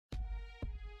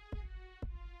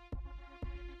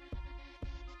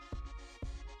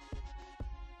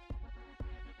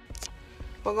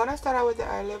We're gonna start out with the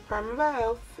eyelid primer by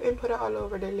e.l.f. and put it all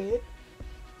over the lid.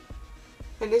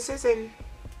 And this is in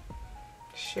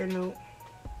Sheer Nude.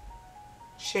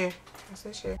 Sheer. I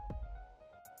said Sheer.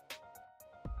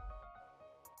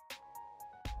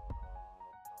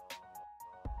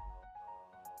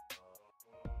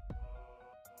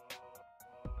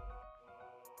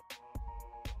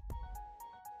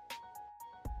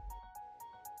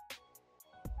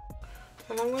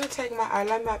 And I'm going to take my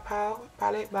eyeliner matte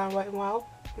palette by Wet n Wild,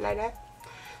 like that.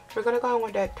 We're going to go in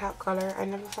with that top color. I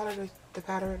never followed the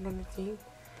pattern on the thing.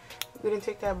 We're going to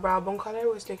take that brow bone color,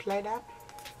 we'll stick like that.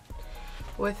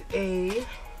 With a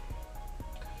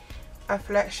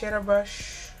flat shader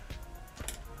brush,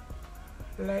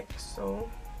 like so.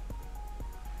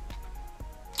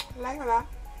 Like that.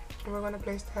 And we're going to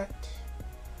place that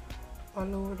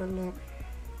all over the lip.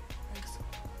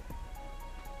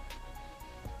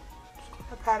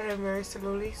 Pat it very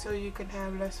slowly so you can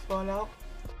have less fallout.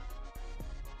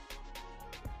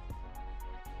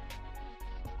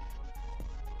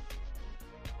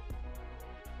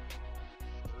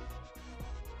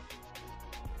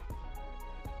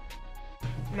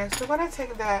 Next we're gonna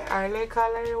take that eyelid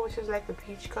color, which is like the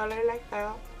peach color, like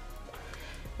that.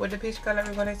 With the peach color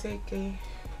we're gonna take a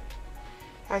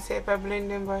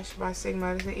blending brush by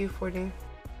Sigma, it's an E40.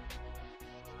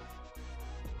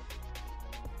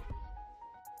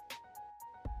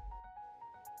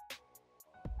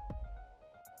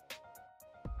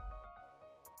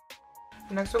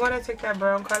 Next we're going to take that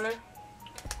brown color,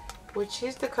 which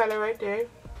is the color right there,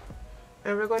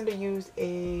 and we're going to use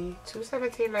a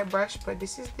 217 light brush, but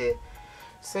this is the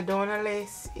Sedona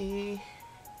Lace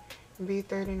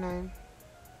EB39.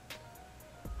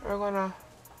 We're going to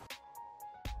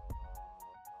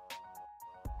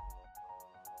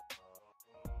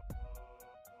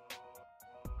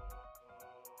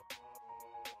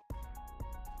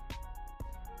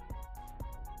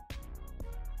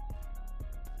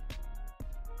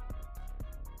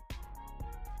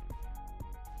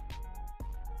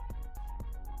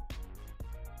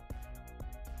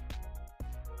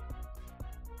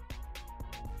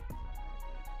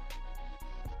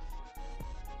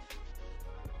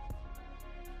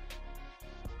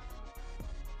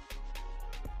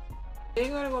Then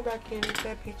you're gonna go back in with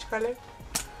that peach color.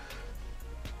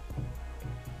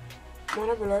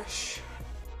 Want a blush.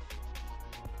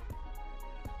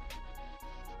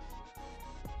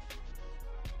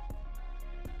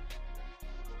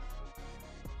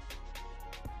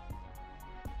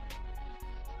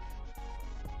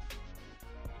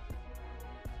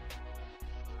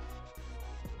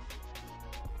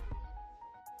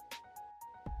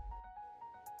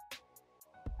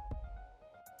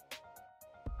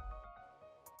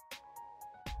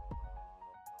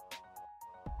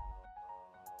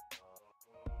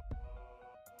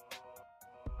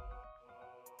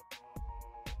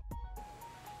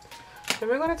 Then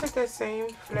we're gonna take that same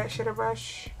flat shader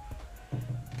brush,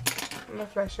 not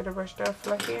flat shader brush, the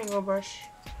fluffy angle brush,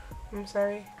 I'm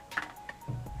sorry,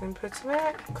 and put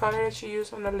that color that you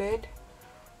use on the lid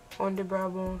on the brow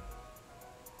bone,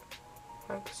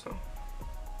 like so.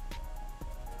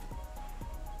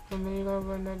 And then you're gonna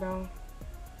run that down.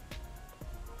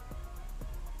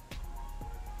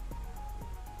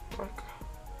 Like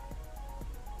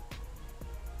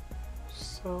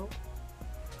so.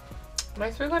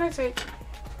 Next we're gonna take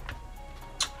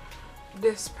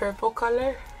this purple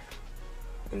color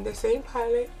in the same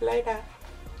palette like that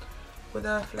with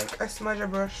a smudger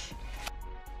brush.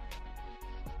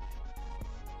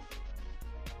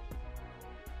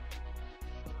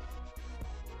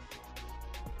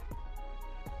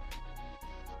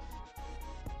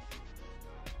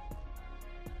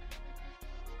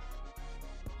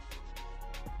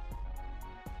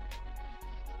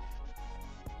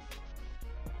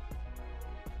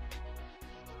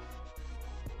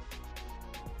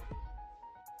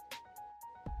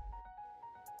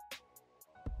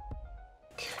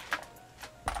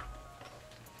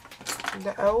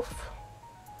 The e.l.f.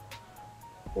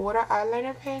 water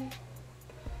eyeliner pen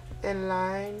and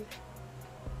line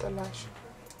the lash,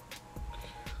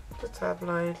 the top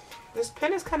line. This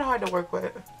pen is kind of hard to work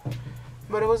with,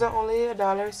 but it was only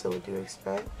 $1, so what do you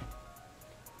expect?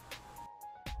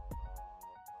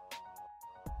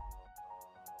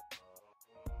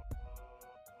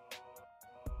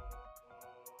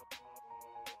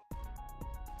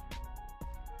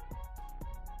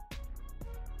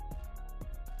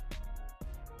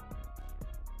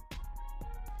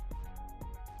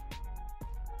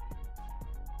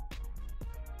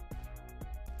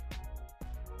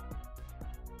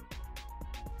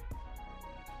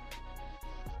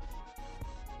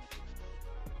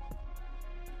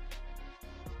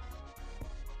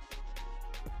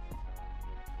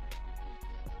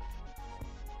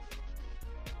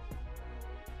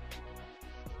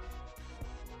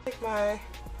 my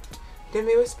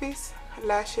Demi Wispies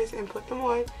lashes and put them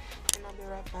on, and I'll be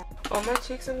right back. On my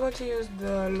cheeks, I'm going to use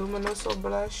the Luminoso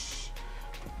blush,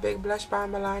 Big Blush by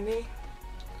Milani.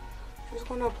 I'm just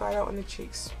going to apply that on the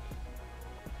cheeks.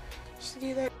 Just to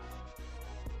give that.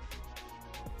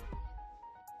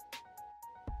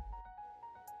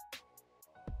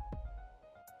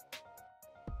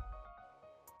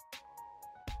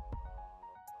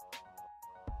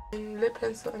 And lip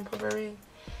pencil and Purple,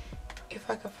 if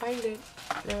I can find it.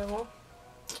 There we go.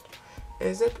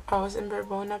 Is it? Oh, it's in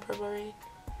Purple, not Purple.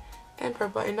 And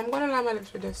Purple. And I'm going to line my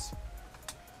lips with this.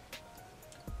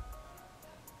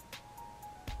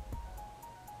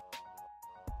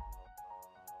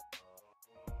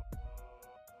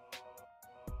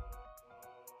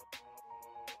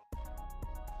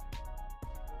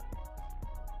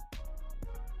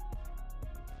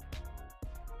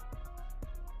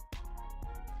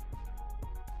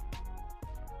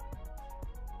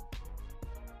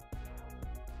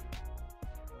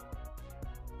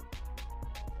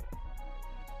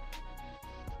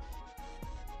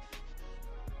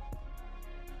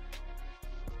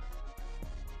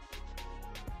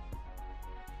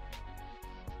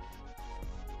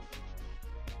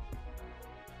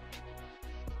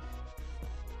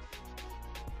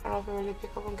 I don't know if it really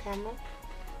pick up on camera.